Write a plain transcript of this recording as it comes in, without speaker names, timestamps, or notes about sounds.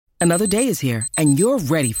Another day is here, and you're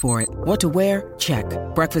ready for it. What to wear? Check.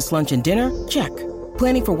 Breakfast, lunch, and dinner? Check.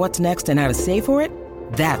 Planning for what's next and how to save for it?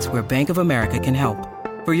 That's where Bank of America can help.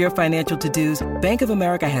 For your financial to-dos, Bank of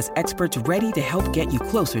America has experts ready to help get you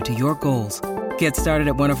closer to your goals. Get started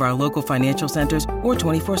at one of our local financial centers or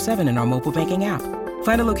 24/7 in our mobile banking app.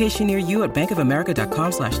 Find a location near you at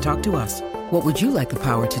bankofamerica.com/talktous. What would you like the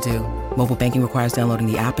power to do? Mobile banking requires downloading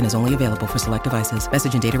the app and is only available for select devices.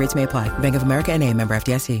 Message and data rates may apply. Bank of America N.A., member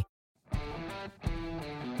FDIC.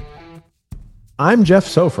 I'm Jeff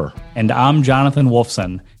Sofer. And I'm Jonathan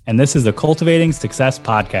Wolfson, and this is the Cultivating Success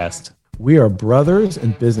podcast. We are brothers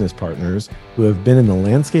and business partners who have been in the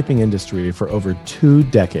landscaping industry for over 2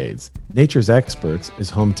 decades. Nature's Experts is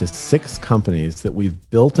home to 6 companies that we've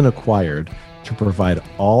built and acquired to provide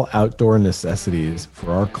all outdoor necessities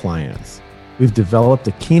for our clients. We've developed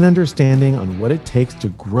a keen understanding on what it takes to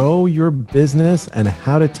grow your business and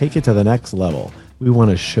how to take it to the next level. We want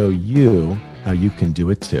to show you how you can do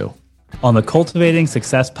it too. On the Cultivating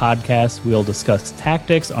Success podcast, we'll discuss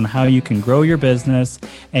tactics on how you can grow your business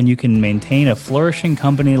and you can maintain a flourishing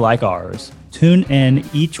company like ours. Tune in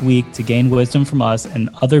each week to gain wisdom from us and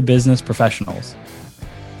other business professionals.